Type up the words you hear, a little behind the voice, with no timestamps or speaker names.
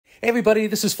Hey everybody,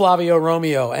 this is Flavio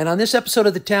Romeo, and on this episode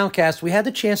of the Towncast, we had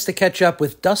the chance to catch up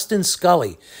with Dustin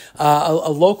Scully, a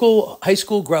local high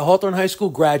school, Hawthorne High School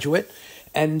graduate,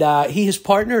 and he has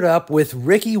partnered up with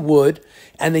Ricky Wood,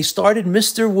 and they started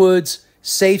Mr. Wood's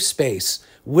Safe Space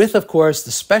with, of course,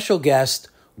 the special guest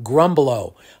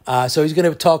Grumbalo. So he's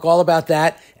going to talk all about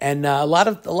that and a lot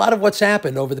of what's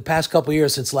happened over the past couple of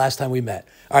years since last time we met.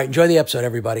 All right, enjoy the episode,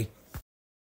 everybody.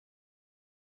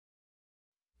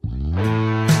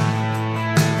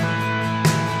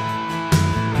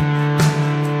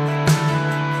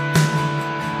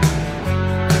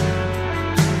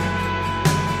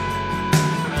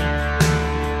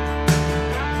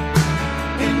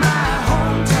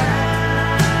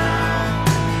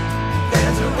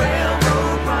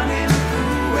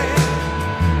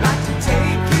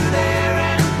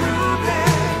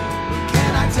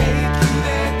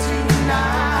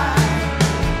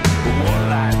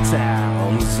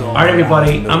 All right,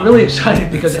 everybody, I'm really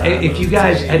excited because if you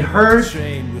guys had heard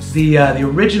the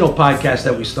original podcast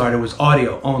that we started was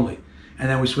audio only, and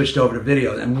then we switched over to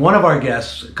video. And one of our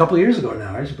guests, a couple of years ago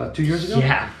now, right? It's about 2 years ago?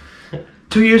 Yeah.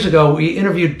 2 years ago, we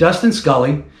interviewed Dustin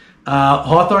Scully,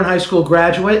 Hawthorne High School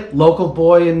graduate, local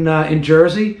boy in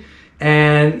Jersey.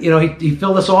 And, you know, he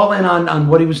filled us all in on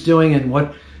what he was doing and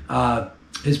what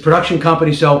his production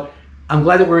company. So I'm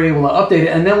glad that we're able to update it.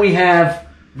 And then we have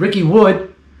Ricky Wood,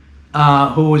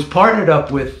 who was partnered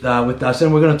up with us,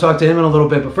 and we're going to talk to him in a little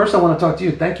bit. But first, I want to talk to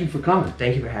you. Thank you for coming.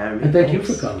 Thank you for having me. And thank you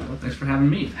for coming. Well, thanks for having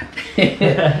me.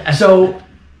 So,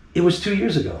 it was 2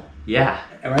 years ago. Yeah.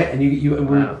 All right, and we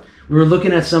were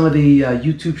looking at some of the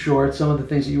YouTube shorts, some of the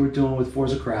things that you were doing with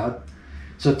Forza Crowd.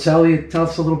 So tell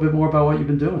us a little bit more about what you've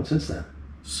been doing since then.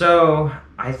 So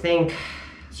I think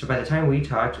by the time we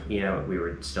talked, you know, we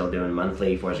were still doing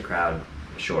monthly Forza Crowd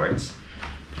shorts,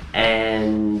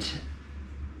 and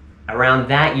around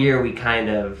that year, we kind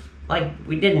of,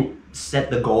 we didn't set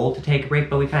the goal to take a break,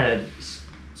 but we kind of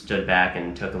stood back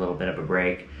and took a little bit of a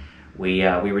break. We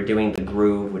were doing The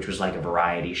Groove, which was like a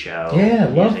variety show. Yeah,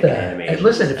 love that. And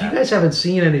listen, if you guys haven't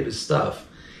seen any of his stuff,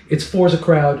 it's Forza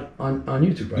Crowd on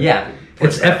YouTube, right? Yeah.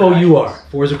 It's FOUR,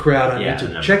 Forza Crowd on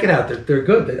YouTube. No. Check it out. They're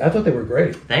good. I thought they were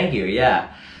great. Thank you,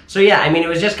 yeah. So yeah, I mean, it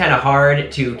was just kind of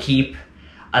hard to keep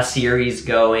a series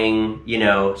going, you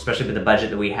know, especially with the budget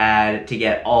that we had, to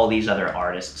get all these other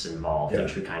artists involved,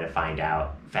 which we kind of found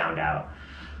out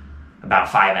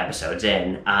about 5 episodes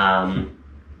in.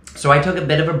 So I took a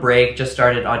bit of a break, just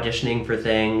started auditioning for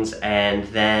things, and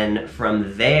then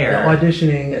from there... Now,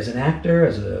 auditioning as an actor,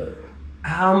 as a...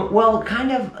 well,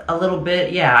 kind of a little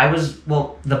bit, yeah.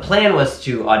 The plan was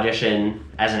to audition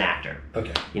as an actor.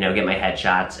 Okay. You know, get my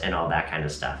headshots and all that kind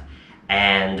of stuff.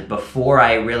 And before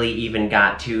I really even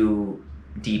got too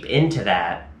deep into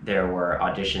that, there were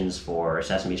auditions for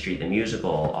Sesame Street the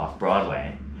Musical off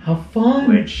Broadway. How fun!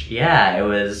 Which, yeah, it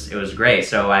was great.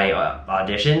 So I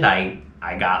auditioned. I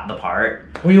got the part.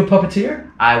 Were you a puppeteer?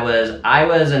 I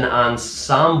was an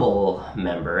ensemble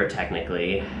member,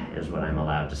 technically, is what I'm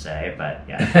allowed to say. But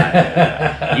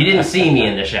yeah, you didn't see me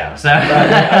in the show, so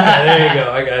there you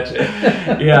go. I got you.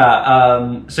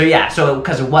 Yeah. So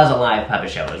because it was a live puppet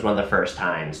show, it was one of the first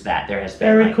times that there has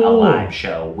been a live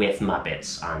show with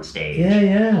Muppets on stage.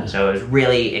 Yeah. So it was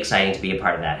really exciting to be a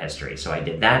part of that history. So I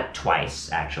did that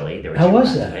twice, actually. There were How 2 was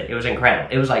rounds that? of it. It was incredible.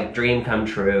 It was like dream come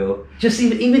true. Just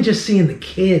even just seeing the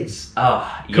kids. Oh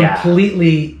yeah.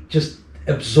 Completely just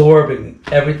absorbing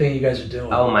everything you guys are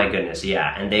doing. Oh my goodness,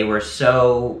 yeah. And they were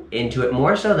so into it,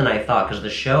 more so than I thought, because the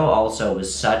show also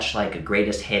was such like a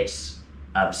greatest hits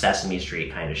of Sesame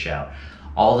Street kind of show.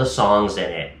 All the songs in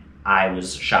it, I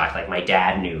was shocked. Like, my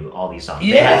dad knew all these songs.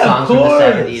 Yeah, they had songs of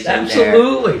course. From the 70s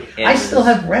Absolutely. In I still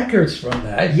have records from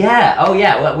that. Yeah. Oh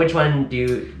yeah. Which one do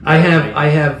you... I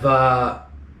have I'm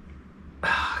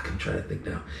trying to think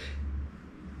now.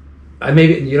 I may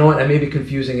be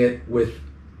confusing it with...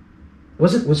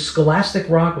 Was Scholastic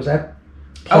Rock? Was that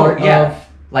part of...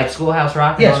 Like Schoolhouse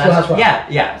Rock? Yeah, Schoolhouse Rock.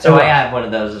 Yeah. So I have one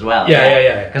of those as well.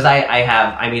 Yeah. Because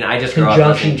I just grew up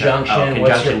Conjunction Junction.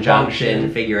 Conjunction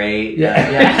Junction, Figure 8.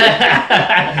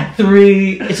 Yeah.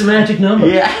 3. It's a magic number.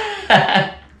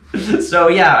 Yeah. So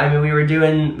yeah, I mean,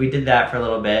 we did that for a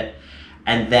little bit.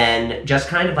 And then just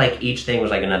kind of like each thing was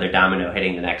like another domino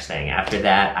hitting the next thing. After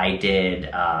that, I did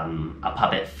a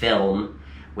puppet film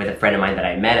with a friend of mine that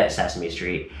I met at Sesame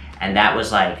Street. And that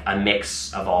was like a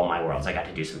mix of all my worlds. I got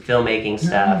to do some filmmaking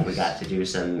stuff. Nice. We got to do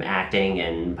some acting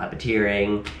and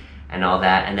puppeteering and all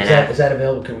that. And then is that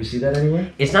available? Can we see that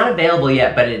anywhere? It's not available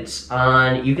yet, but it's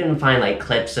on. You can find like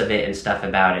clips of it and stuff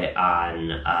about it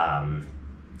on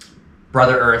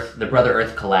Brother Earth, the Brother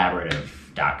Earth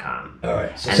Collaborative.com. All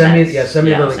right. So send me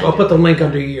the link. I'll put the link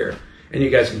under here. and you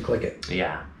guys can click it.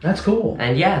 Yeah. That's cool.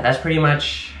 And yeah, that's pretty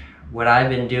much what I've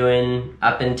been doing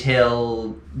up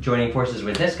until joining forces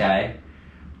with this guy.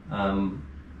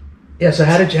 Yeah, so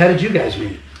how did you guys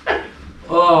meet?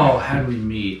 Oh, how did we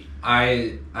meet?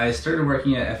 I started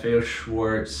working at FAO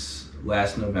Schwartz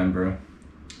last November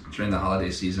during the holiday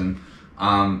season.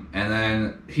 And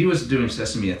then he was doing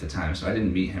Sesame at the time, so I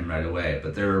didn't meet him right away.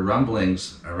 But there were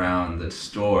rumblings around the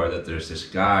store that there's this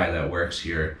guy that works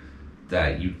here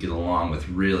that you get along with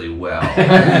really well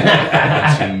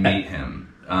to meet him.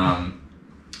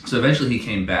 So eventually he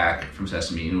came back from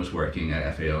Sesame and was working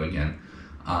at FAO again.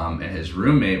 And his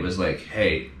roommate was like,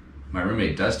 hey, my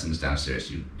roommate Dustin's downstairs.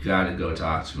 You gotta go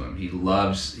talk to him.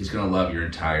 He's gonna love your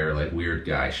entire like weird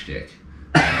guy shtick.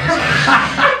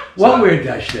 What weird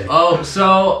guy shtick? Oh,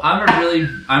 so I'm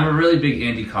a really big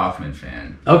Andy Kaufman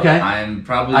fan. Okay. I'm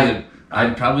probably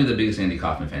the biggest Andy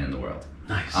Kaufman fan in the world.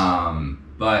 Nice.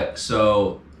 But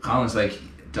so Colin's like,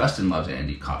 Dustin loves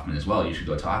Andy Kaufman as well. You should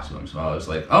go talk to him. So I was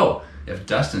like, oh, if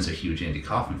Dustin's a huge Andy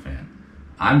Kaufman fan,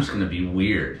 I'm just gonna be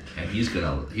weird, and he's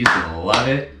gonna love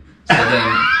it. So then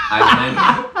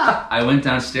I went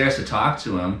downstairs to talk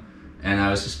to him, and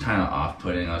I was just kind of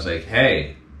off-putting. I was like,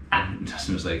 hey, and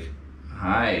Dustin was like,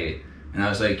 hi, and I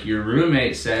was like, your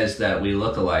roommate says that we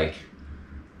look alike,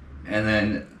 and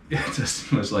then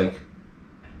Dustin was like,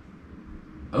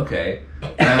 okay.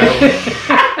 And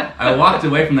I walked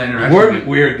away from that interaction.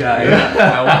 Weird guy.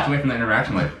 Yeah, I walked away from that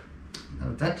interaction like,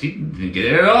 that he didn't get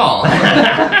it at all.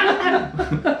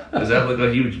 Does that look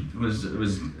like was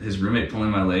his roommate pulling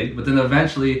my leg? But then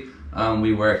eventually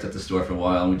we worked at the store for a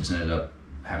while, and we just ended up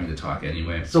having to talk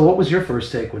anyway. So what was your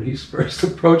first take when he first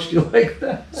approached you like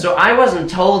that? So I wasn't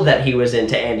told that he was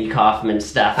into Andy Kaufman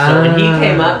stuff. So when he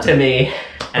came up to me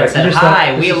and said,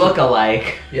 hi, we look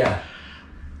alike. Yeah.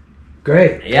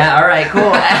 Great. Yeah, all right, cool.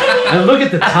 And look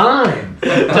at the time.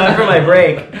 Time for my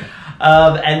break.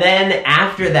 And then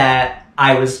after that,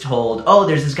 I was told, oh,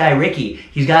 there's this guy, Ricky.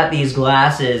 He's got these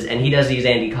glasses, and he does these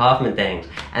Andy Kaufman things.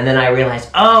 And then I realized,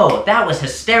 oh, that was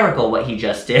hysterical what he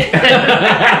just did.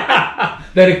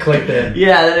 Then it clicked in.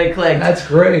 Yeah, then it clicked. That's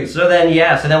great. So then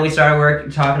we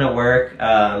started talking at work.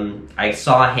 I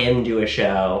saw him do a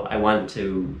show. I went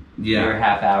to your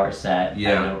half-hour set.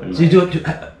 Yeah. So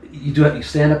you do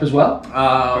stand-up as well?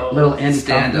 Little Andy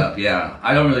stand-up, yeah.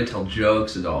 I don't really tell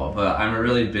jokes at all, but I'm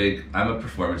a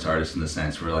performance artist in the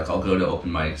sense where like I'll go to open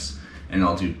mics and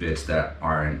I'll do bits that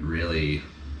aren't really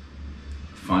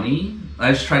funny.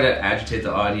 I just try to agitate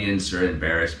the audience or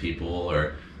embarrass people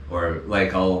or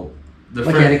like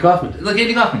Andy Kaufman did. Like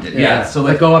Andy Kaufman did, yeah. So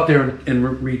like go up there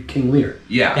and read King Lear.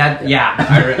 Yeah. At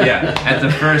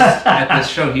the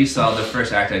show he saw, the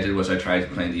first act I did was I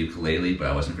tried playing the ukulele, but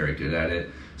I wasn't very good at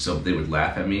it. So they would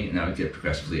laugh at me, and I would get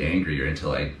progressively angrier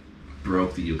until I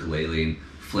broke the ukulele and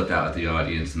flipped out at the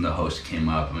audience, and the host came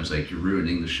up and was like, you're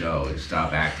ruining the show, like,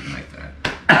 stop acting like that.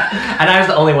 And I was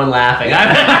the only one laughing.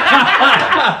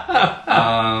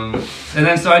 And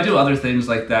then so I do other things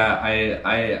like that.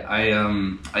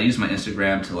 I use my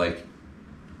Instagram to like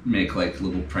make like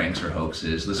little pranks or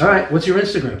hoaxes. All right, what's your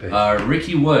Instagram page?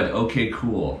 Ricky Wood, okay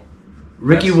cool.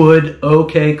 Ricky Wood,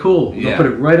 okay cool. Yeah. I'll put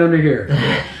it right under here.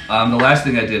 The last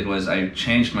thing I did was I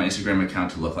changed my Instagram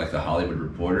account to look like the Hollywood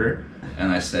Reporter,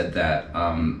 and I said that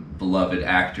beloved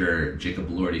actor Jacob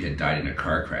Elordi had died in a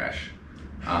car crash.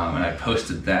 And I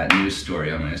posted that news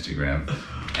story on my Instagram,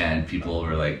 and people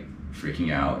were like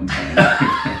freaking out. And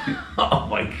Oh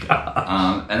my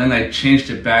god. And then I changed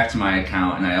it back to my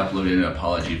account, and I uploaded an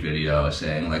apology video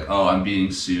saying like, oh, I'm being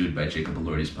sued by Jacob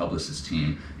Elordi's publicist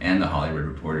team and the Hollywood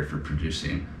Reporter for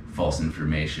producing false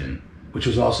information. Which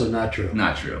was also not true.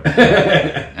 Not true.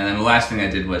 And then the last thing I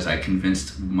did was I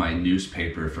convinced my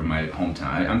newspaper from my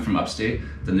hometown. I'm from upstate.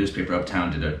 The newspaper uptown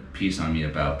did a piece on me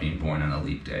about being born on a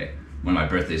leap day, when my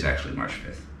birthday is actually March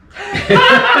 5th.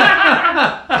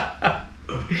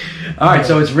 All right,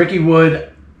 so it's Ricky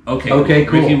Wood. Okay,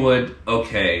 cool. Ricky Wood,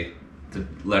 okay. The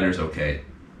letter's okay.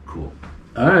 Cool.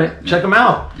 All right, check them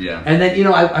out. Yeah. And then,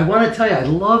 I want to tell you, I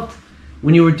loved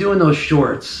when you were doing those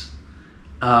shorts.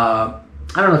 I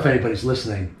don't know if anybody's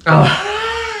listening.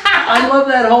 I love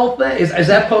that whole thing. Is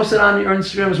that posted on your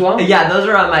Instagram as well? Yeah, those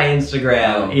are on my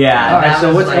Instagram. Oh. Yeah. All right.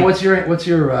 So what's your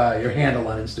handle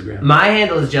on Instagram? My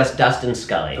handle is just Dustin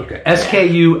Scully. Okay.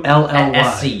 SKULLY.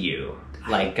 SCU.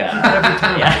 Like every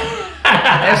time.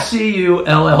 Yeah. SCULLY.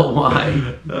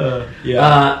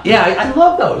 Yeah. I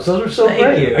love those. Those are so Thank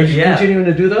great. you. Are you continuing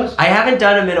to do those? I haven't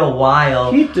done them in a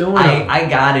while. Keep doing them. I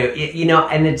got to.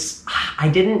 And I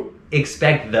didn't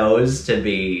expect those to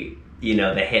be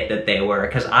the hit that they were,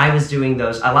 because I was doing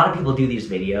those. A lot of people do these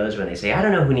videos when they say, I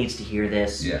don't know who needs to hear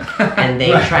this. Yeah. And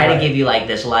they try to give you like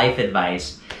this life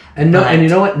advice. And you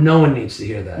know what? No one needs to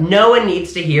hear that. No one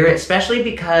needs to hear it, especially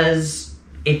because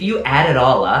if you add it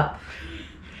all up,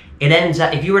 it ends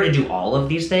up, if you were to do all of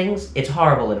these things, it's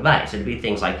horrible advice. It'd be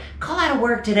things like, call out of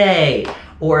work today,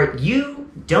 or you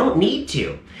don't need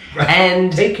to. Right.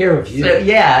 And take care of you. So,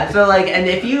 and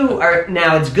if you are,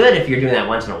 now it's good if you're doing that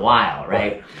once in a while,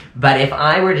 right? But if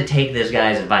I were to take this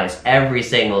guy's advice every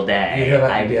single day,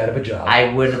 I'd be out of a job. I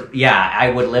would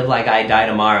live like I die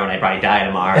tomorrow, and I'd probably die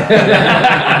tomorrow.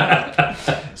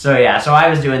 So I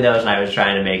was doing those, and I was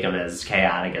trying to make them as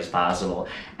chaotic as possible.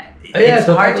 It's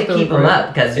hard to keep them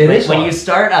up, because when you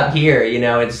start up here,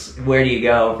 it's where do you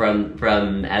go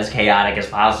from as chaotic as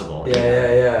possible?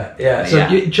 Yeah. So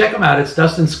you check them out. It's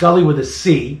Dustin Scully with a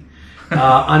C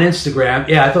on Instagram.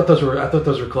 Yeah, I thought those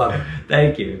were clever.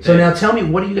 Thank you. So now tell me,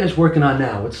 what are you guys working on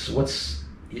now? What's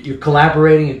you're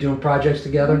collaborating and doing projects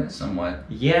together? Somewhat.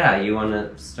 Yeah, you want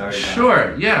to start?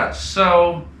 Sure. Yeah.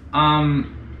 So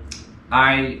in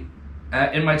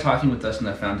my talking with Dustin,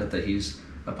 I found out that he's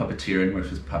a puppeteer and works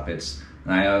with puppets.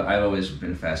 And I've always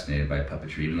been fascinated by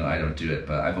puppetry, even though I don't do it.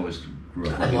 But I've always grew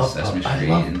up with Sesame Street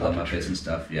and the Muppets and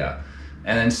stuff. Yeah.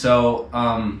 And then so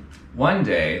one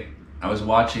day I was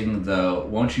watching the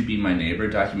 "Won't You Be My Neighbor"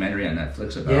 documentary on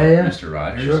Netflix about Mr.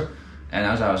 Rogers. Sure. And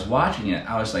as I was watching it,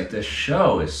 I was like, this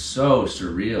show is so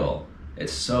surreal.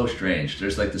 It's so strange.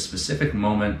 There's like this specific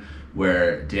moment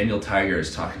where Daniel Tiger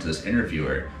is talking to this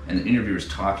interviewer, and the interviewer's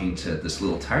talking to this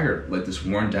little tiger, like this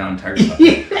worn down tiger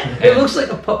puppet. It looks like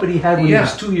a puppet he had when he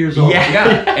was 2 years old.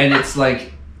 Yeah, and it's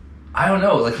like, I don't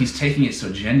know, like he's taking it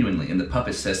so genuinely, and the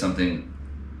puppet says something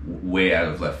way out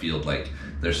of left field, like,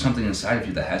 there's something inside of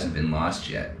you that hasn't been lost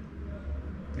yet.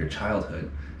 Your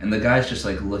childhood. And the guy's just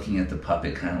like looking at the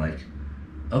puppet kind of like,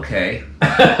 okay.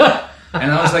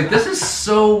 And I was like, this is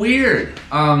so weird.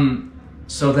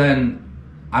 So then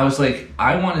I was like,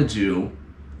 I want to do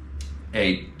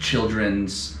a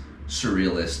children's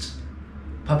surrealist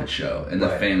puppet show in the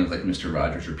vein of like Mr.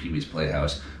 Rogers or Pee-wee's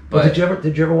Playhouse. But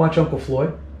did you ever watch Uncle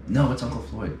Floyd? No, it's Uncle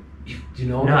Floyd. Do you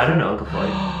know? No, I don't know Uncle Floyd.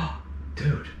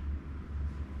 Dude.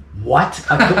 What?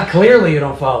 Clearly you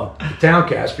don't follow the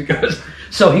Towncast, because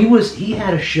he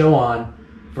had a show on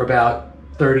for about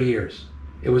 30 years.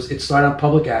 It started on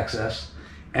public access,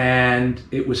 and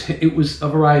it was a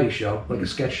variety show, like a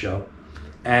sketch show,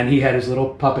 and he had his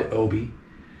little puppet Obi,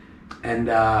 and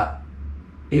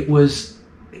it was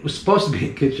supposed to be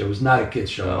a kid show. It was not a kid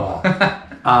show at all.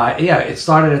 It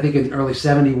started, I think, in early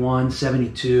 71,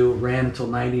 72, ran until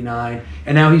 99,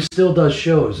 and now he still does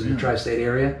shows in the tri-state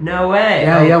area. No way.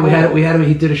 Yeah, cool. we had him.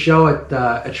 He did a show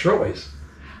at Shortways.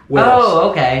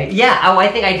 Okay. Yeah. Oh, I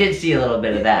think I did see a little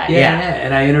bit of that. Yeah.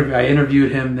 And I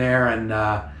interviewed him there, and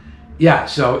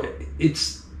so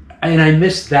it's, and I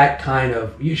missed that kind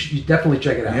of. You definitely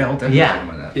check it out. Yeah, I'll definitely check him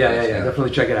out. Yeah.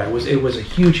 Definitely check it out. It was a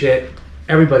huge hit.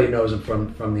 Everybody knows him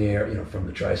from the area, from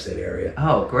the tri-state area.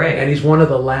 Oh, great! And he's one of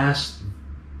the last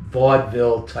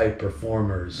vaudeville type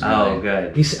performers. Oh,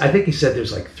 good. I think he said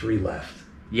there's like 3 left.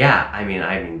 Yeah, I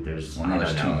mean, there's. Well, now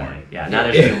there's 2 more. Yeah, now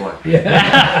there's 2 more. Yeah,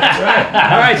 that's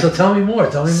right. All right, so tell me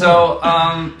more. So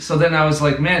then I was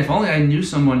like, man, if only I knew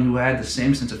someone who had the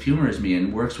same sense of humor as me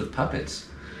and works with puppets.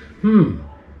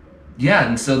 Yeah,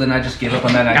 and so then I just gave up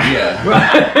on that idea.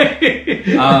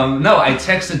 No, I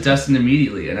texted Dustin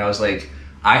immediately, and I was like,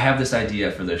 I have this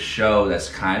idea for this show that's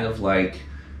kind of like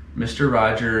Mr.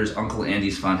 Rogers' Uncle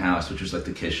Andy's Funhouse, which was like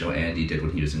the kid show Andy did when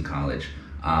he was in college.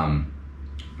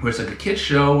 Where it's like a kid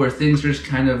show where things are just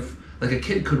kind of, like a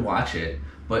kid could watch it,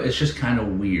 but it's just kind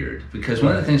of weird. Because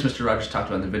one of the things Mr. Rogers talked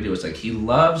about in the video is like he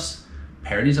loves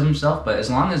parodies of himself, but as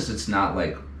long as it's not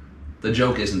like, the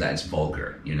joke isn't that it's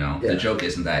vulgar, Yeah. The joke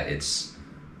isn't that it's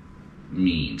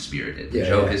mean-spirited. The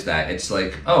joke is that it's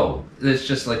like, it's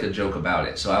just like a joke about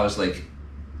it. So I was like,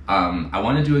 I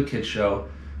want to do a kid show,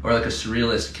 or like a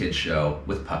surrealist kid show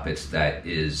with puppets that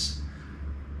is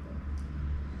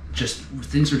just,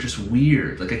 things are just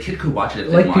weird. Like a kid could watch it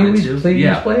if they wanted to.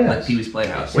 Playhouse. Like Pee-wee's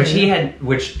Playhouse.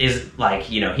 Which is like,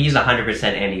 he's 100%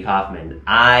 Andy Kaufman.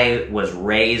 I was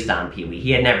raised on Pee-wee.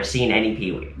 He had never seen any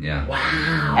Pee-wee. Yeah.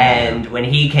 Wow. And when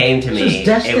he came to me,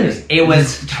 it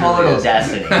was total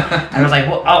destiny. And I was like,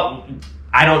 well,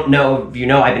 I don't know if you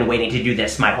know, I've been waiting to do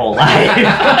this my whole life.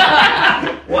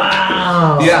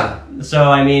 Wow. Yeah.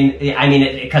 So I mean,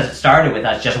 because it started with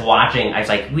us just watching. I was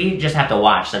like, we just have to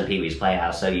watch some Pee-wee's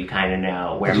Playhouse, so you kind of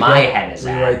know where my head is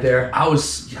at. Right there. I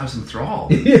was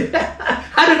enthralled.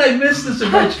 How did I miss this?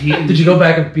 Did you go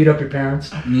back and beat up your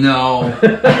parents? No.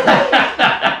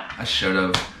 I should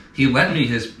have. he lent me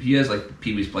he has like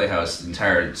Pee Wee's Playhouse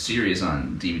entire series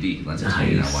on DVD. He lends it to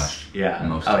me and I watched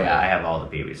most of it. I have all the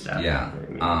Pee Wee stuff. Yeah.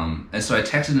 And so I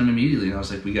texted him immediately and I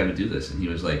was like, we got to do this. And he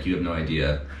was like, you have no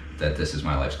idea that this is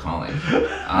my life's calling.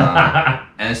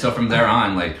 And so from there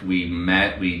on, like we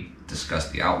met, we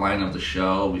discussed the outline of the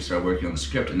show, we started working on the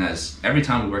script, and as every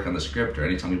time we work on the script or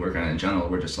anytime we work on it in general,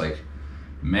 we're just like,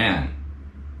 man,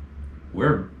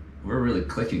 we're really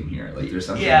clicking here. Like there's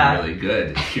something really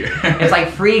good here. It's like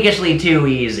freakishly too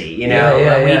easy, you know.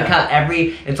 We cut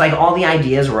it's like all the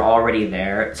ideas were already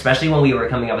there, especially when we were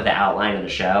coming up with the outline of the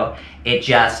show. It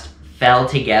just fell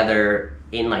together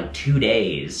in like 2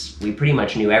 days. We pretty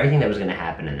much knew everything that was going to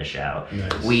happen in the show.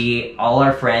 Nice. All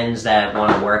our friends that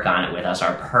want to work on it with us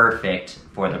are perfect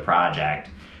for the project.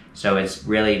 So it's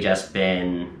really just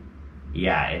been,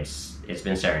 it's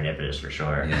been serendipitous for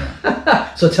sure.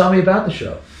 Yeah. So tell me about the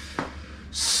show.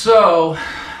 So,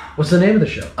 what's the name of the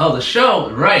show? Oh, the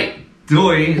show, right.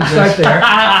 Doing. Start there.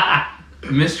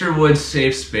 Mr. Wood's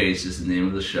Safe Space is the name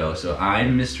of the show. So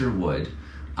I'm Mr. Wood.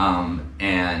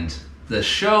 And the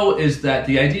show is that,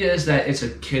 the idea is that it's a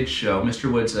kid's show. Mr.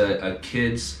 Wood's a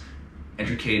kid's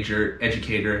educator,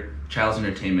 child's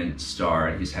entertainment star,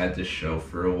 and he's had this show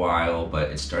for a while, but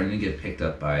it's starting to get picked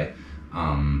up by,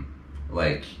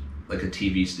 like a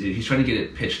TV, he's trying to get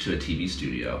it pitched to a TV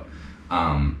studio.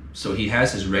 So he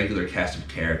has his regular cast of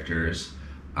characters.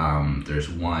 There's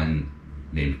one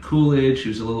named Coolidge,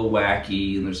 who's a little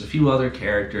wacky, and there's a few other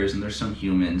characters, and there's some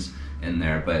humans in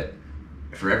there, but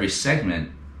for every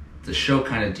segment, the show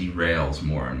kind of derails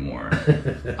more and more.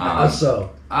 How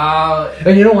so?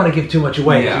 And you don't want to give too much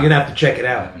away. You're gonna have to check it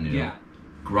out. Yeah.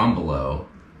 Grumbalo.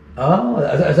 Oh,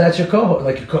 that's your co-host,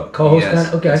 like your co-host.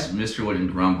 Yes, okay. It's Mr. Wood and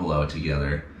Grumbalo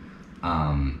together.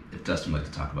 If Dustin would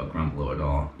like to talk about Grumbalo at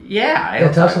all.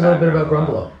 Yeah, tell us a little bit about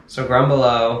Grumbalo. So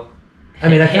Grumbalo. I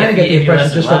mean, I kind of get the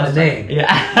impression just from the name.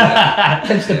 Yeah.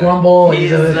 Tends to grumble.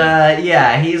 He's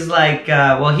like,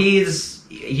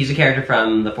 he's a character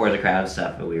from the For the Crowd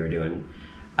stuff that we were doing.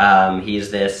 He's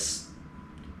this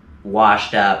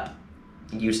washed up,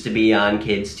 used to be on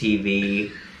kids'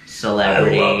 TV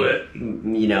celebrity, I love it.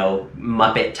 You know,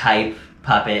 Muppet type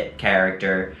puppet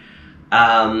character.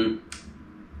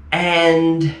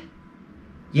 And,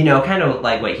 you know, kind of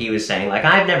like what he was saying, like,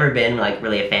 I've never been, like,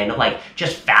 really a fan of, like,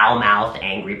 just foul-mouthed,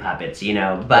 angry puppets, you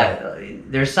know, but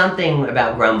there's something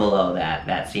about Grumbalo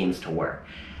that seems to work.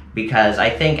 Because I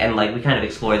think, and, like, we kind of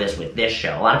explore this with this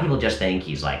show, a lot of people just think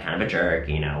he's, like, kind of a jerk,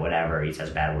 you know, whatever, he says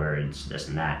bad words, this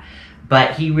and that.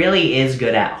 But he really is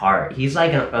good at heart. He's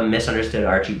like a misunderstood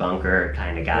Archie Bunker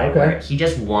kind of guy, where he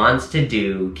just wants to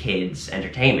do kids'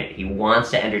 entertainment. He wants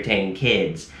to entertain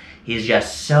kids. He's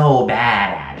just so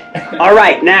bad at it. All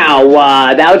right, now,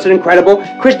 that was incredible.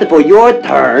 Christopher, your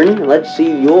turn. Let's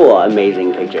see your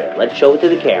amazing picture. Let's show it to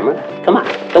the camera. Come on,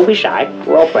 don't be shy.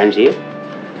 We're all friends here.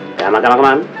 Come on, come on, come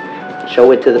on.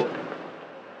 Show it to the...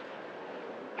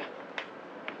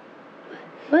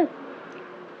 What?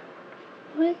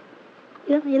 What?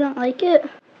 You don't like it?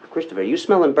 Christopher, you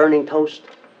smelling burning toast?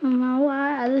 No,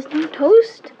 there's no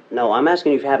toast. No, I'm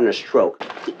asking you if you're having a stroke.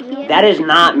 Yeah. That is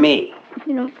not me.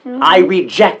 You don't I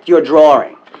reject your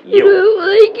drawing. You don't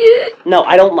like it? No,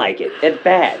 I don't like it. It's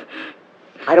bad.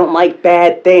 I don't like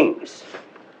bad things.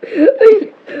 I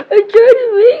tried to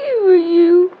make it for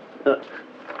you. But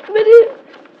it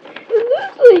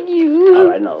looks like you. All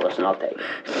right, no, listen, I'll take it.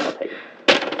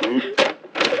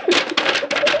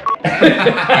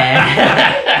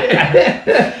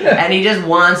 And he just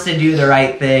wants to do the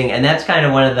right thing, and that's kind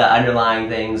of one of the underlying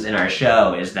things in our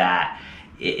show is that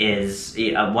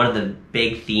one of the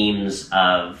big themes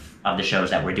of the show is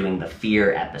that we're doing the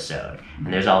fear episode,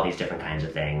 and there's all these different kinds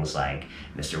of things, like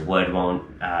Mr. Wood won't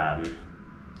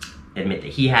admit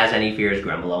that he has any fears,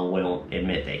 Grumbalo won't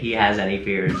admit that he has any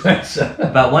fears.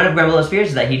 But one of Grumbalo's fears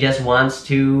is that he just wants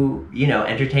to, you know,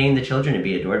 entertain the children and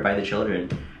be adored by the children.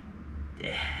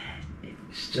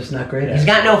 He's just not great at it. He's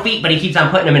got no feet, but he keeps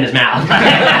on putting them in his mouth.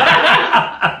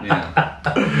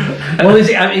 Well,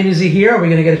 is he here? Are we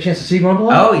going to get a chance to see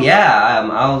Grumbalo? Oh yeah,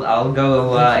 I'll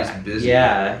go. He's busy.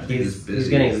 Yeah, he's busy. He's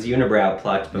getting his unibrow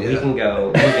plucked, but we can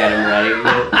go. We'll get him ready.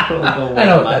 We'll go I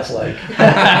know what that's like.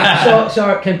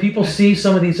 So can people see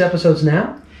some of these episodes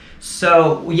now?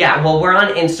 So yeah, well, we're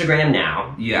on Instagram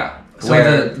now. Yeah. So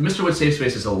the Mr. Wood Safe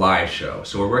Space is a live show,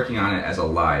 so we're working on it as a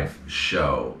live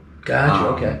show. Gotcha.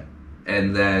 Okay.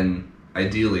 And then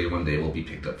ideally one day we'll be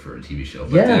picked up for a TV show.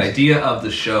 But yes. The idea of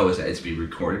the show is that it's be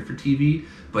recorded for TV,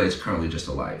 but it's currently just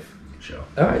a live. show.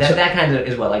 All right. That kind of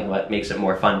is what makes it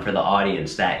more fun for the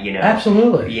audience. That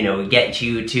Absolutely. Get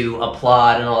you to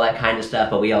applaud and all that kind of stuff.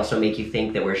 But we also make you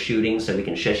think that we're shooting, so we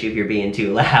can shush you if you're being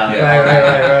too loud.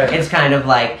 Right. It's kind of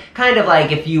like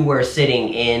if you were sitting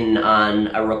in on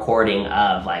a recording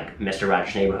of like Mr.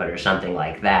 Rogers' Neighborhood or something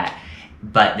like that.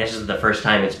 But this is the first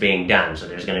time it's being done, so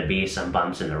there's going to be some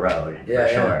bumps in the road, for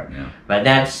sure. Yeah. But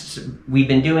we've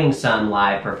been doing some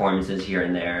live performances here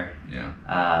and there.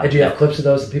 Yeah. Do you have clips of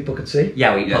those that people could see?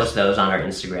 Yeah, we post those on our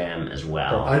Instagram as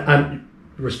well. I'm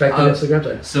respecting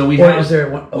Instagram. So we have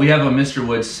a Mr.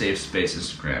 Woods Safe Space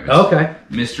Instagram. Okay.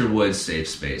 Mr. Woods Safe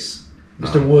Space.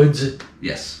 Mr. Woods.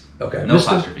 Yes. Okay. No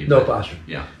apostrophe. No apostrophe.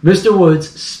 Yeah. Mr. Woods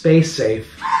Space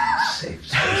Safe. Safe.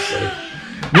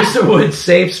 Mr. Woods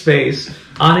Safe Space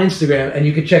on Instagram, and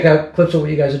you can check out clips of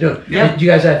what you guys are doing. Yeah. Do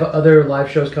you guys have other live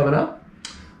shows coming up?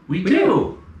 We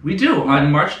do.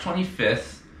 On March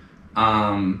 25th,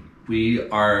 we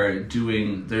are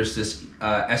doing, there's this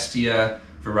Estia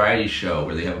variety show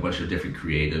where they have a bunch of different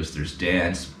creatives. There's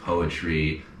dance,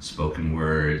 poetry, spoken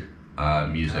word,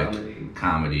 music,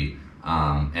 comedy,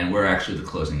 and we're actually the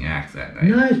closing act that night.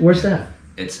 Nice. Where's that?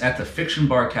 It's at the Fiction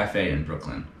Bar Cafe in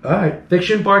Brooklyn. All right.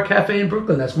 Fiction Bar Cafe in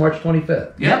Brooklyn. That's March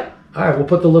 25th. Yep. All right. We'll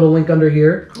put the little link under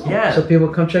here. Cool. Yeah. So people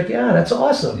come check you out. That's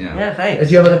awesome. Yeah. Thanks.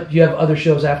 Do you have other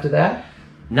shows after that?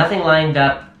 Nothing lined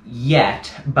up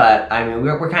yet, but I mean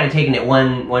we're kind of taking it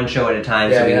one show at a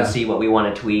time, so we can see what we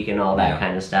want to tweak and all that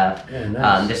kind of stuff. Yeah,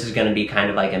 nice. This is going to be kind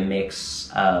of like a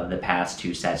mix of the past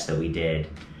two sets that we did.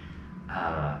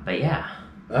 But yeah.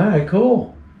 All right.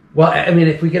 Cool. Well, I mean,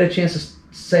 if we get a chance to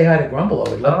say hi to Grumbalo,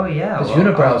 we'd love. Oh yeah. Because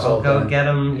Unibrow's I'll all go done. get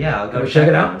them. Yeah, I'll go check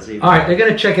it out. All right, they're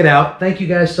gonna check it out. Thank you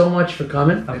guys so much for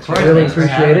coming. Of course, really thanks for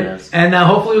appreciate having it. us. And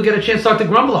hopefully we'll get a chance to talk to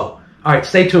Grumbalo. All right,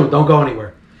 stay tuned. Don't go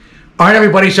anywhere. All right,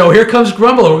 everybody. So here comes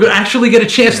Grumbalo. We're gonna actually get a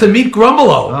chance to meet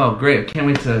Grumbalo. Oh, great. Can't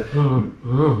wait to...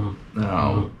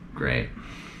 Oh, great.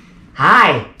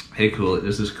 Hi. Hey, Coolidge.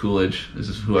 This is Coolidge. This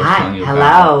is who I was telling you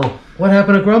about. Hello. What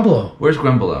happened to Grumbalo? Where's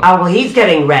Grumbalo? Oh, well, he's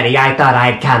getting ready. I thought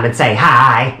I'd come and say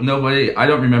hi. Nobody... I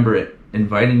don't remember it.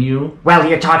 Inviting you. Well,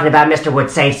 you're talking about Mr.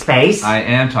 Wood's Safe Space. I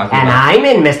am talking and about... I'm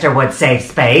in Mr. Wood's Safe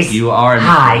Space. You are in Mr.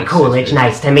 Hi, Wood's Coolidge. Safe Space.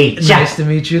 Nice to meet you. Nice to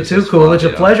meet you This too, is Coolidge. A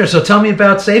fun, pleasure. So tell me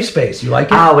about Safe Space. You like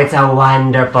it? Oh, it's a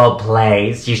wonderful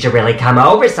place. You should really come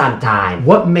over sometime.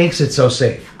 What makes it so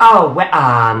safe? Oh,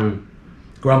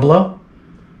 Grumbalo?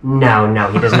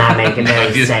 No, he does not make it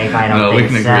very safe. I don't No, think we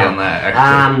can so. agree on that,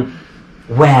 actually.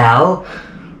 Well,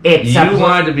 it's You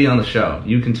wanted to be on the show.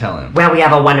 You can tell him. Well, we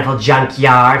have a wonderful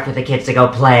junkyard for the kids to go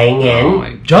playing in. Oh,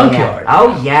 my... Junkyard? Yeah.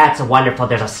 Oh, yeah, it's a wonderful.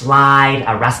 There's a slide,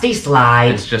 a rusty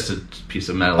slide. It's just a piece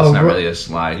of metal. It's not really a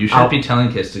slide. You shouldn't be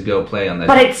telling kids to go play on that.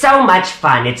 But it's so much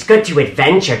fun. It's good to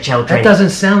adventure, children. That doesn't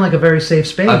sound like a very safe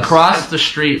space. Across the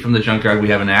street from the junkyard, we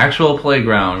have an actual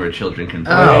playground where children can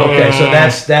play. Oh, okay. So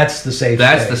that's the safe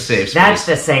That's space. the safe space. That's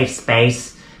the safe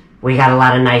space. We got a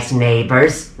lot of nice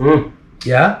neighbors.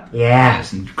 Yeah? Yeah.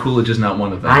 Yes, and Coolidge is not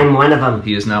one of them. I'm one of them.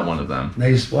 He is not one of them.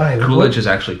 Nice. Why? Coolidge is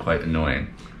actually quite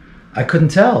annoying. I couldn't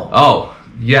tell. Oh,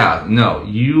 yeah, no.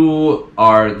 You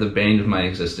are the bane of my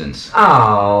existence.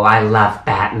 Oh, I love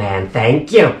Batman.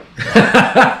 Thank you.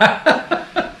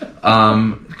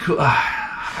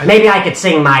 Maybe I could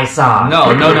sing my song. No.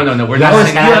 We're not singing. We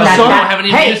don't have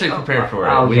any music prepared for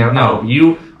it.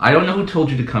 I don't know who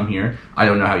told you to come here. I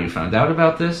don't know how you found out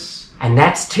about this. And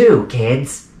that's 2,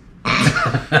 kids.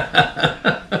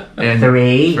 And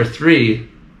 3. For 3,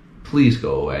 please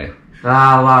go away. Oh,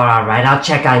 all right. I'll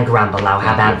check on Grumbalo.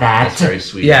 How about that? That's very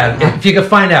sweet. Yeah, if you could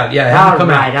find out. Yeah, have him come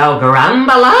out. Oh,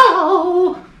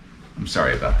 Grumbalo. I'm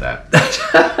sorry about that.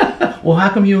 Well, how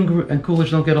come you and Coolidge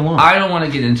don't get along? I don't want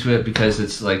to get into it because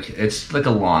it's like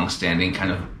a long-standing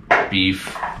kind of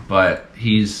beef, but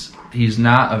he's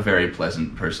not a very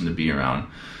pleasant person to be around.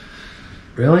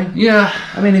 Really? Yeah.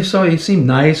 I mean, he seemed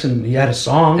nice and he had a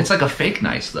song. It's like a fake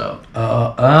nice though.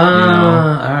 All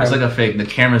right. It's like a fake. The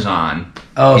camera's on.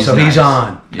 Oh, so he's nice.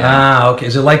 on. Yeah. Okay.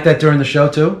 Is it like that during the show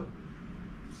too?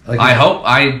 Like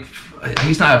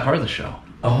He's not a part of the show.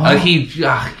 Oh. He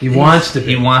wants to be.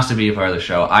 He wants to be a part of the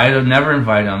show. I would never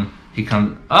invite him. He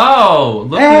comes. Oh,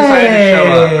 look who decided to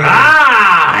show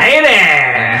up. Hey there.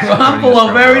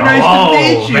 Grumbalo, very nice to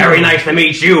meet you. Very nice to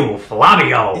meet you,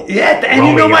 Flavio. Yeah, and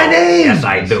you know my name. Yes,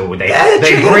 I do. They check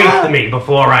it briefed out. me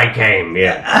before I came.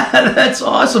 Yeah. That's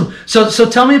awesome. So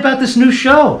tell me about this new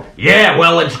show. Yeah,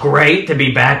 well, it's great to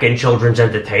be back in children's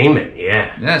entertainment.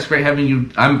 Yeah. Yeah, it's great having you.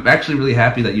 I'm actually really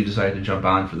happy that you decided to jump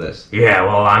on for this. Yeah,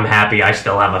 well, I'm happy I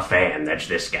still have a fan. That's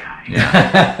this guy.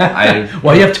 Yeah.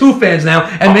 Well, you have 2 fans now,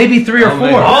 and maybe 3 or 4.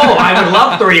 Oh, I would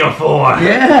love 3 or 4.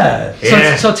 Yeah.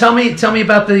 Yeah. So tell me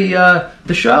about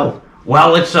the show.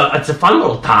 Well, it's a fun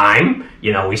little time.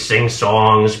 You know, we sing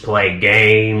songs, play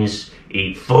games,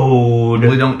 eat food.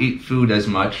 We don't eat food as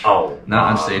much. Oh, not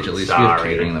on stage at least. Sorry. We have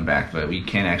catering in the back, but we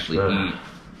can't actually eat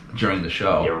during the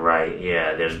show. You're right.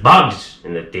 Yeah, there's bugs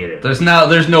in the theater. There's no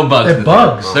bugs. There are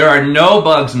bugs. There are no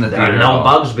bugs in the There theater. are no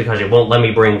bugs because it won't let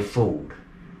me bring food.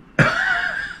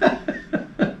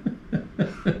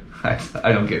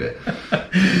 I don't get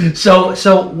it. So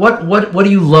what do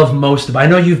you love most about? I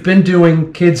know you've been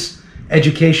doing kids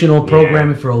educational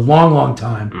programming for a long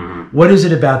time. Mm-hmm. What is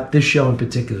it about this show in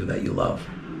particular that you love?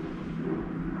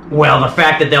 Well, the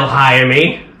fact that they'll hire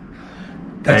me.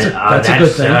 That's a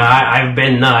good thing. I've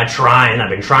been trying. I've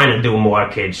been trying to do more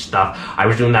kids stuff. I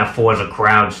was doing that For the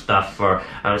Crowd stuff for.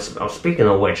 Speaking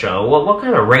of which, what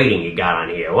kind of rating you got on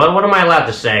here? What am I allowed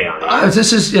to say on here?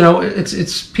 This is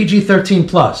it's PG-13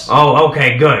 plus. Oh,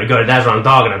 okay, good. That's what I'm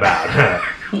talking about.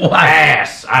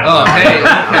 Ass. I don't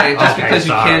know. Okay. Just Okay, because you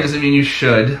sorry. can doesn't mean you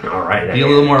should. All right. Be a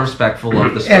little more respectful of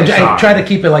the And space. I try to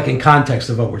keep it like in context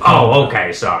of what we're talking about. Oh,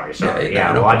 okay. Sorry.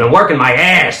 Yeah, Well, I've been working my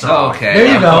ass off. Okay.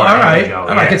 There you go. All There right. you go,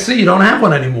 I can see you don't have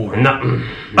one anymore. No,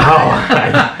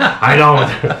 I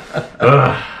don't.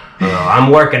 I'm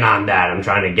working on that. I'm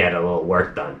trying to get a little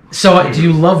work done. So, do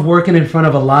you love working in front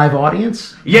of a live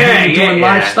audience? Yeah, You're doing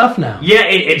live stuff now. Yeah,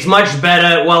 it's much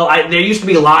better. Well, there used to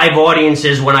be live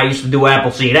audiences when I used to do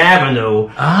Appleseed Avenue,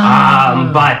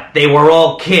 but they were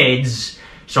all kids,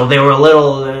 so they were a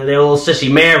little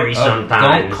sissy Mary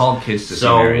sometimes. Don't call kids sissy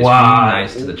Marys. Be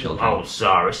nice to the children. Oh,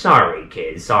 sorry,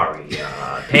 kids. Sorry.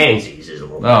 Pansies is a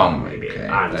little. Okay.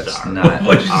 I'm That's sorry. not.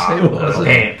 What'd you say? What was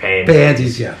it? Pansies.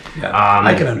 Pansies, yeah.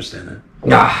 I can understand that.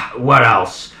 What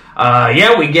else?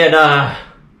 We get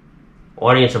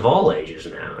audience of all ages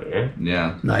now.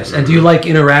 Yeah. Nice. And do you like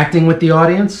interacting with the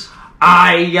audience?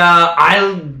 I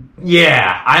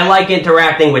like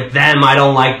interacting with them. I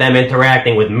don't like them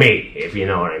interacting with me, if you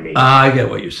know what I mean. I get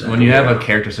what you're saying. When you have a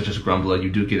character such as Grumbalo, you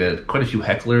do get quite a few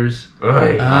hecklers.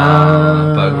 Right.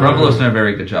 But Grumbalo's done a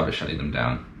very good job of shutting them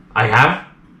down. I have?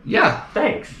 Yeah.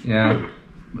 Thanks. Yeah.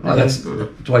 Well, that's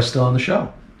why he's still on the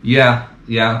show. Yeah.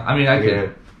 I mean, I could. Yeah.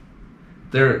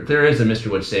 There is a Mr.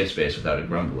 Wood safe space without a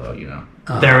Grumbalo, you know.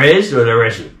 There is or there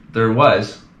isn't? There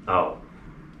was. Oh.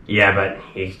 Yeah, but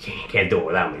you can't do it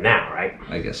without me now, right?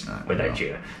 I guess not. Without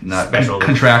you. Not Special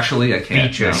contractually, I can't.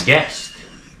 featured no. guest.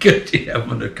 Good to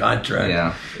have under contract.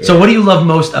 Yeah. So, what do you love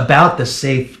most about the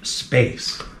safe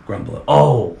space, Grumbalo?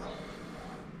 Oh.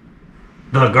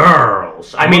 The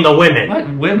girls. I mean the women. What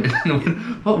women?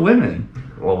 What women?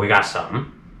 Well, we got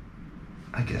something.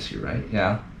 I guess you're right.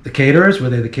 Yeah. The caterers? Were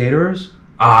they the caterers?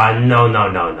 No.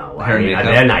 Hair and makeup?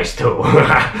 They're nice too.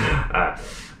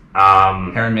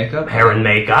 Hair and makeup. Hair and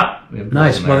makeup. We have girls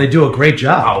Nice. in Well, there. they do a great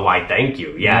job. Oh, why? Thank you.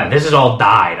 Yeah, Yeah. this is all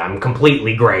dyed. I'm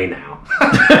completely gray now.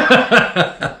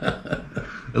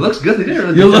 It looks good. They did a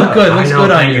really You look job. good. I Looks know.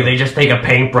 good on Thank you. you. They just take a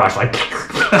paintbrush, like.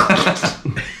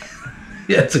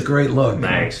 Yeah, it's a great look.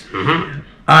 Thanks. All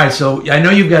right, so I know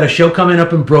you've got a show coming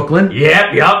up in Brooklyn.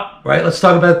 Yep. Right, let's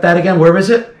talk about that again. Where is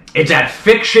it? It's at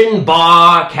Fiction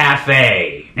Bar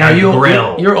Cafe Now, and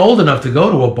Grill. you're old enough to go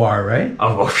to a bar, right?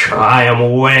 Oh, sure. I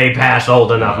am way past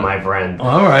old enough, my friend.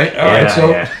 All right.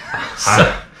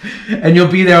 Yeah. And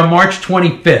you'll be there on March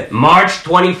 25th. March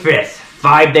 25th,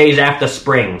 5 days after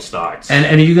spring starts.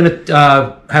 And are you going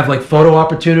to have like photo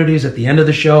opportunities at the end of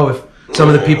the show if some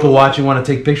of the people watching want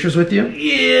to take pictures with you?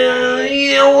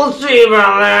 Yeah, we'll see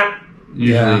about that.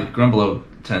 Usually, Grumbalo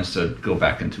tends to go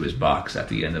back into his box at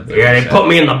the end of the Yeah, they show. put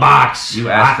me in the box. You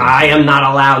asked them I to. am not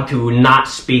allowed to not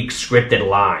speak scripted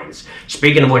lines.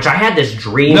 Speaking of which, I had this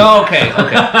dream. No, okay.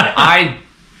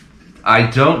 I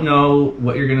don't know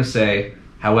what you're gonna say.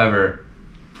 However,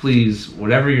 please,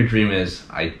 whatever your dream is,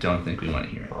 I don't think we want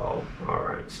to hear it. Oh, all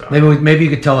right. So Maybe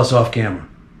you could tell us off camera.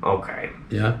 okay.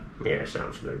 Yeah. Yeah,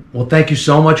 sounds good. Well, thank you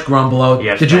so much, Grumbalo.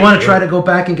 Yes, Did you thank want to you. try to go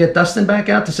back and get Dustin back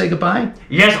out to say goodbye?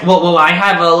 Yes. Well, I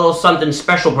have a little something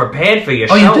special prepared for your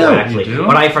Oh, you show. do? Actually, You do?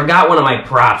 but I forgot one of my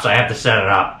props. I have to set it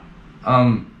up.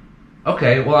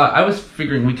 Okay. Well, I was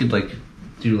figuring we could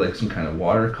do some kind of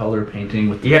watercolor painting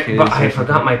with the Yeah, kids. but I or forgot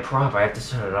something. my prop. I have to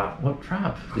set it up. What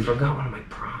prop? I forgot one of my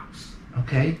props.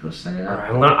 Okay, go set it All up.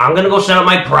 right, I'm gonna go set up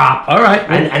my prop. All right.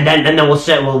 And then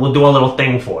we'll do a little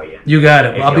thing for you. You got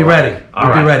it. If I'll be you ready. like. I'll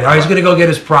All be right. ready. All right, he's going to go get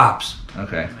his props.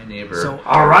 Okay. My neighbor.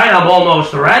 All right, I'm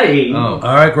almost ready. Oh. All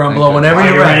right, Grumbalo, Okay. whenever Are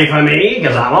you're you ready. ready for me?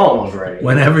 Because I'm almost ready.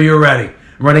 Whenever you're ready.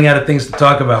 I'm running out of things to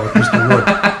talk about with Mr. Wood.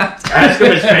 Ask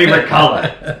him his favorite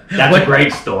color. That's a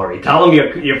great story. Tell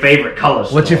him your favorite color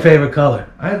story. What's your favorite color?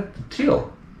 I had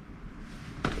teal.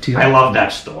 Teal. I love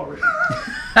that story.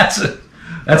 That's a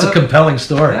That's a compelling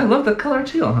story. I love the color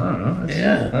teal. I don't know.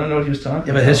 Yeah. I don't know what he was talking about.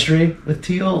 You have a history with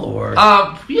teal, or?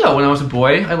 Yeah, when I was a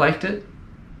boy, I liked it.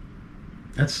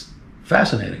 That's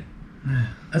fascinating.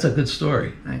 That's a good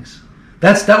story. Thanks.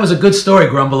 That was a good story,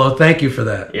 Grumbalo. Thank you for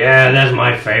that. Yeah, that's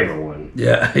my favorite one.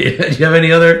 Yeah. Do you have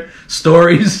any other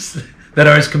stories that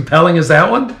are as compelling as that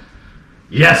one?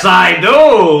 Yes, I do.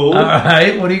 All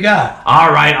right. What do you got?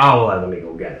 All right. Oh, well, let me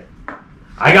go get it.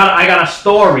 I got a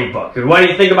storybook. What do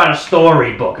you think about a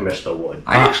storybook, Mr. Wood?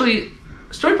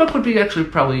 Storybook would be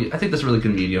probably, I think that's a really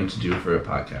good medium to do for a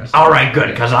podcast. All right, good,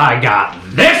 because I got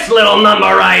this little number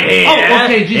right here. Oh,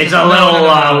 okay, Jesus. It's a little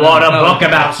book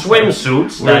about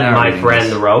swimsuits that my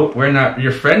friend wrote.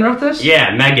 Your friend wrote this?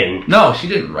 Yeah, Megan. No, she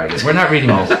didn't write it. We're not reading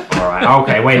this. All right,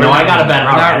 okay, wait, no, I got a better.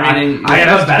 We're not reading. I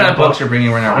have a better books you're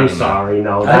bringing. We're not reading. I'm sorry,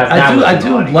 no. I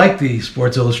do like the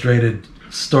Sports Illustrated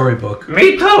storybook.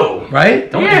 Me too. Right?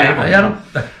 Yeah. I don't.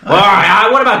 All right,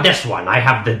 what about this one? I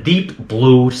have the Deep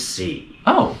Blue Sea.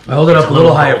 Oh. I hold it up a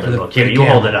little higher for the book. Here, you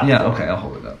hold it up. Yeah, okay, I'll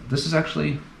hold it up. This is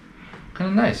actually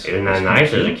kind of nice. Isn't that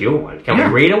nice? It's a cute one. Can we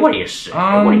read it? What do you say?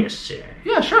 What do you say?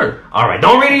 Yeah, sure. All right,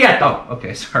 don't read it yet, though. Oh,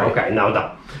 okay, sorry. Okay,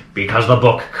 no. Because the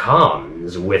book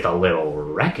comes with a little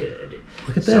record.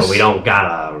 Look at this. So we don't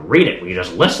gotta read it. We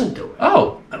just listen to it.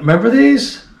 Oh. Remember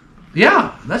these?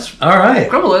 Yeah, that's... All right.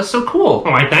 Grumble, that's so cool.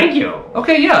 All right, thank you.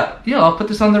 Okay, yeah. Yeah, I'll put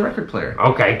this on the record player.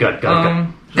 Okay, good.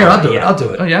 Here, I'll do it. I'll do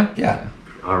it. Oh, yeah? Yeah.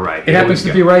 All right. It happens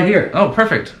to be right here. Oh,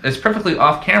 perfect. It's perfectly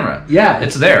off camera. Yeah.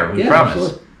 It's there. We promise.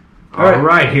 Absolutely. All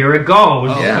right, here it goes.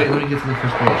 Oh, wait, let me get to the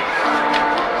first page.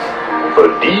 The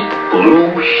Deep Blue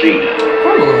Sea.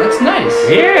 Oh, that's nice.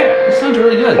 Yeah. That sounds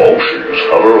really good. Oceans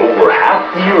cover over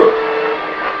half the Earth.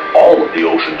 All of the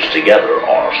oceans together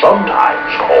are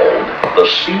sometimes called the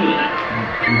sea.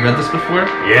 You read this before?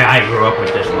 Yeah, I grew up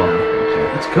with this book. Okay.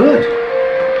 That's good.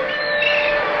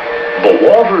 The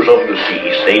waters of the sea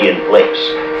stay in place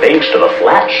thanks to the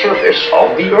flat surface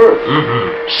of the Earth.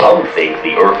 Some think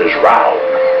the Earth is round,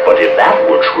 but if that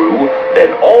were true,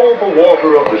 then all the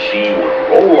water of the sea would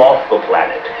roll off the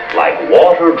planet like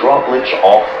water droplets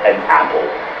off an apple.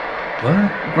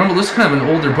 What? Grumble, this is kind of an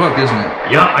older book, isn't it?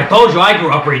 Yeah, I told you I grew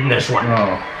up reading this one.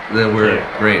 Oh, we're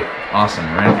great. Awesome.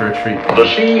 We're in for a treat. The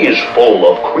sea is full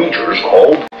of creatures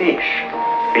called fish.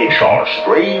 Fish are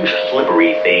strange,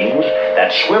 slippery things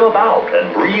that swim about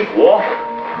and breathe water.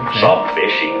 Okay. Some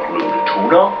fish include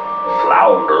tuna,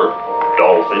 flounder,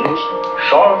 dolphins,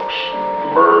 sharks,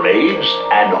 mermaids,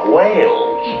 and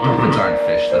whales. Dolphins aren't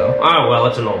fish, though. Oh, well,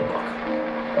 it's an old book.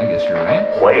 I guess you're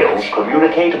right. Whales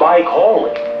communicate by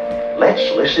calling.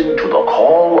 Let's listen to the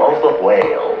call of the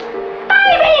whale.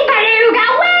 Baby beluga,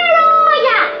 where are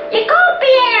ya? You can't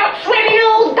be out swimming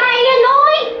all day and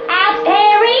night. Out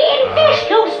there eating fish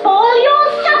will spoil your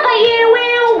supper, you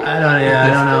will. I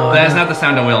don't know. That's not the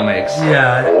sound a whale makes.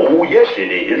 Yeah. Oh, yes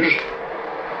it is.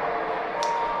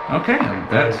 Okay,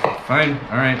 that's fine.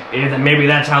 All right. Maybe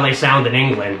that's how they sound in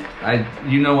England.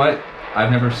 You know what?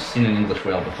 I've never seen an English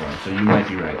whale before, so you might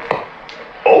be right.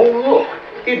 Oh, look.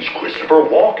 It's Christopher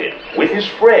Walken with his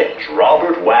friends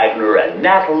Robert Wagner and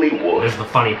Natalie Wood. Here's the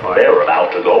funny part. They're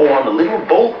about to go on a little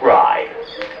boat ride.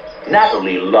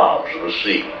 Natalie loves the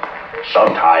sea.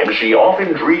 Sometimes she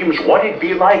often dreams what it'd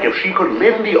be like if she could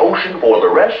live in the ocean for the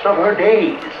rest of her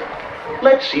days.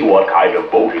 Let's see what kind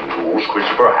of boating tools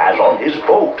Christopher has on his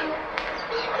boat.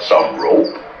 Some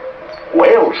rope,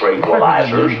 whale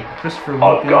tranquilizers, Christopher a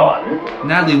Walken. gun,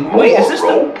 Natalie, more wait, is this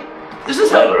rope, how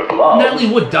leather gloves,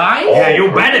 Natalie Wood died? Yeah,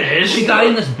 you bet it is. She died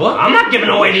in this book? I'm not giving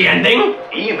away the ending.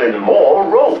 even more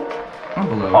rope,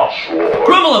 Grumbalo. a sword.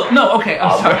 Grumbalo! No, okay,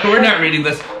 I'm sorry. We're not reading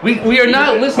this. We are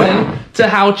not listening to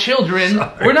how children...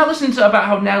 We're not listening to about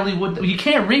how Natalie Wood... You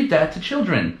can't read that to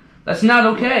children. That's not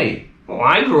okay. Well,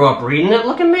 I grew up reading it.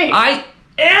 Look at me. I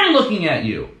am looking at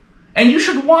you. And you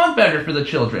should want better for the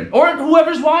children. Or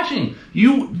whoever's watching.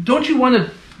 Don't you want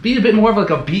to be a bit more of like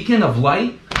a beacon of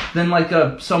light than like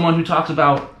someone who talks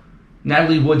about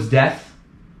Natalie Wood's death?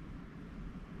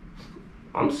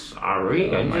 I'm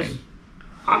sorry.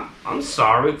 I'm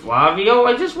sorry, Flavio.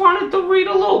 I just wanted to read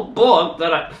a little book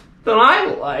that I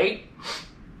like.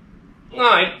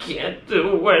 I can't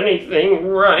do anything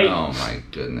right. Oh my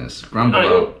goodness.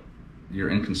 Grumbalo, you're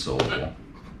inconsolable.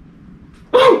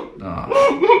 Oh,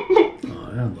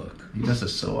 look. He does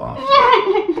this so often.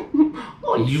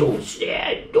 I'm so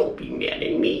sad. Don't be mad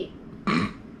at me.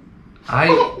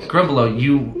 Grumbalo,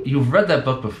 you've read that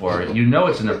book before. You know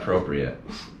it's inappropriate.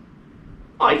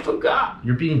 I forgot.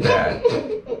 You're being bad.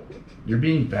 You're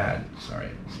being bad.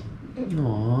 Sorry.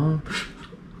 Aww.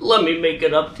 Let me make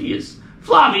it up to you.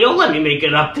 Flavio, let me make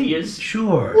it up to you.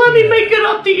 Sure. Let me make it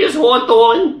up to you,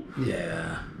 Hawthorne.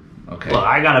 Yeah. Okay. Look,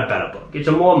 I got a better book. It's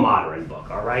a more modern book,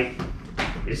 all right?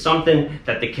 It's something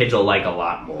that the kids will like a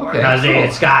lot more. Okay, Because cool.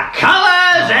 it's got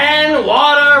colors and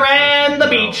water and the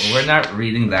beach. We're not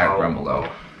reading that, Oh. Grumbalo.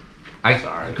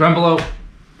 Sorry. Grumbalo,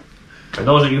 For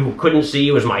those of you who couldn't see,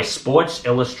 it was my Sports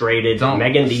Illustrated Don't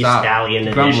Megan Thee stop. Stallion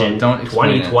Grumbalo, edition don't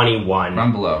explain it. 2021.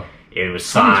 Grumbalo. It was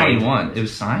signed 2021. It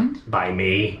was signed? by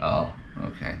me. Oh,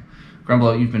 okay.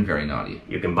 Grumbalo, you've been very naughty.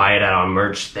 You can buy it at our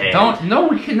merch stand. No,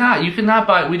 we cannot. You cannot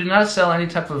buy. We do not sell any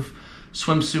type of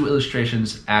swimsuit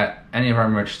illustrations at any of our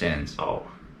merch stands. Oh,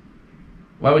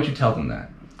 Why would you tell them that?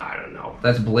 I don't know.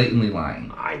 That's blatantly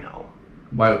lying. I know.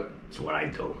 Why? It's what I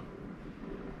do.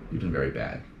 You've been very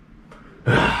bad.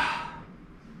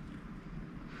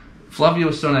 Flavio,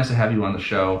 it's so nice to have you on the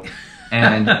show,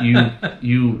 and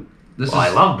you. This Well, is.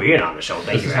 I love being on the show.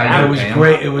 Thank This you is for how you having It was me. Bam.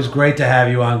 great. It was great to have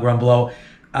you on, Grumbalo.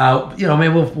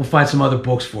 Maybe we'll find some other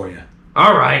books for you.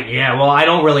 All right, yeah. Well, I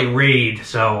don't really read,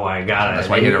 so I got That's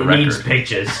why you need a it needs record.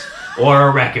 pictures or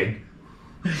a record.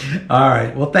 All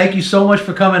right. Well, thank you so much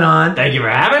for coming on. Thank you for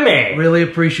having me. Really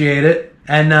appreciate it.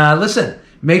 And listen,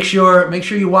 make sure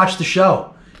you watch the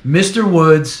show, Mr.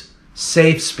 Woods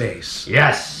Safe Space.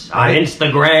 Yes, on Right.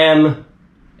 Instagram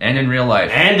And in real life.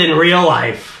 and in real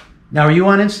life. Now, are you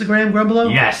on Instagram,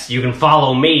 Grumbalo? Yes, you can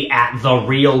follow me at The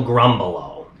Real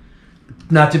Grumbalo.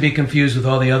 Not to be confused with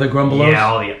all the other Grumbalos.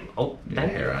 Yeah, oh, Got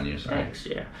thank hair on you, sorry. Thanks,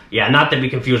 yeah. Yeah, not to be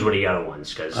confused with the other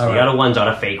ones, because All the right. other ones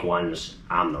are the fake ones.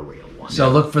 I'm the real one. So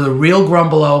look for the real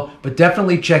Grumbalo, but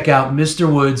definitely check out Mr.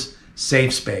 Woods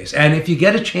Safe Space. And if you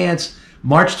get a chance,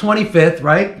 March 25th,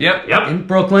 right? Yep. Yep. In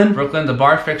Brooklyn. Brooklyn,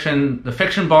 the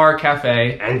Fiction Bar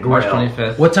Cafe, And March grill.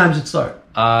 25th. What time does it start?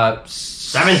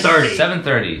 7:30.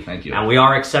 7:30. Thank you. And we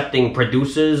are accepting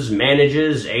producers,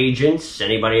 managers, agents,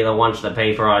 anybody that wants to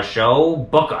pay for our show,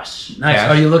 book us. Nice. Yeah.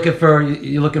 Are you looking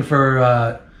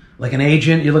for like an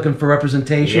agent? You're looking for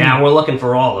representation? Yeah, we're looking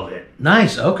for all of it.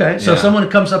 Nice. Okay. So Yeah. if someone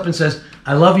comes up and says,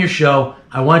 "I love your show.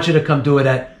 I want you to come do it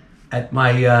at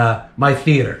my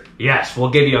theater." Yes, we'll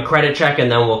give you a credit check and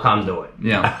then we'll come do it.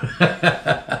 Yeah.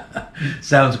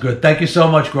 Sounds good. Thank you so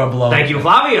much, Grumbalo. Thank you,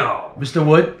 Flavio. Mr.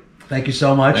 Wood. Thank you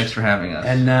so much. Thanks for having us.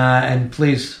 And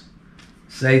please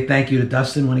say thank you to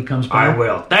Dustin when he comes by. I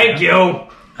will. Thank you. You're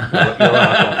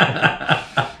welcome.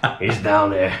 He's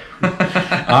down there. All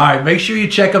right, make sure you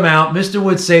check him out. Mr.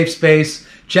 Wood Safe Space.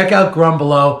 Check out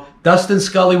Grumbalo. Dustin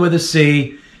Scully with a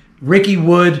C. Ricky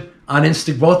Wood on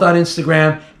both on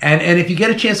Instagram. And if you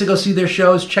get a chance to go see their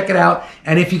shows, check it out.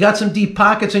 And if you got some deep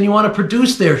pockets and you want to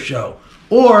produce their show,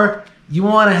 or you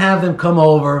want to have them come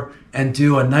over and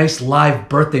do a nice live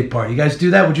birthday party. You guys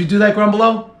do that? Would you do that,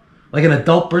 Grumbalo? Like an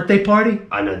adult birthday party?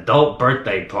 An adult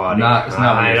birthday party. No, it's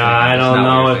not what you're thinking. I It's don't not what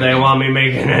know you're if they thinking. want me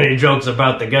making any jokes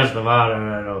about the guest of honor.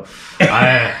 I don't know.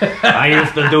 I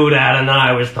used to do that, and then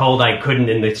I was told I couldn't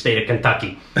in the state of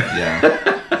Kentucky. Yeah.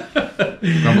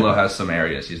 Grumbalo has some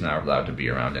areas he's not allowed to be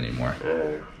around anymore.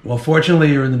 Well,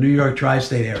 fortunately, you're in the New York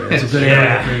tri-state area. It's a good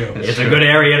area for you. It's a good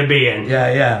area to be in.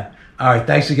 Yeah. All right,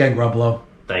 thanks again, Grumbalo.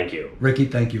 Thank you. Ricky,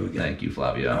 thank you again. Thank you,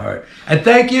 Flavio. All right. And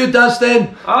thank you,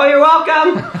 Dustin. Oh, you're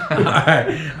welcome.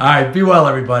 All right. Be well,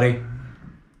 everybody.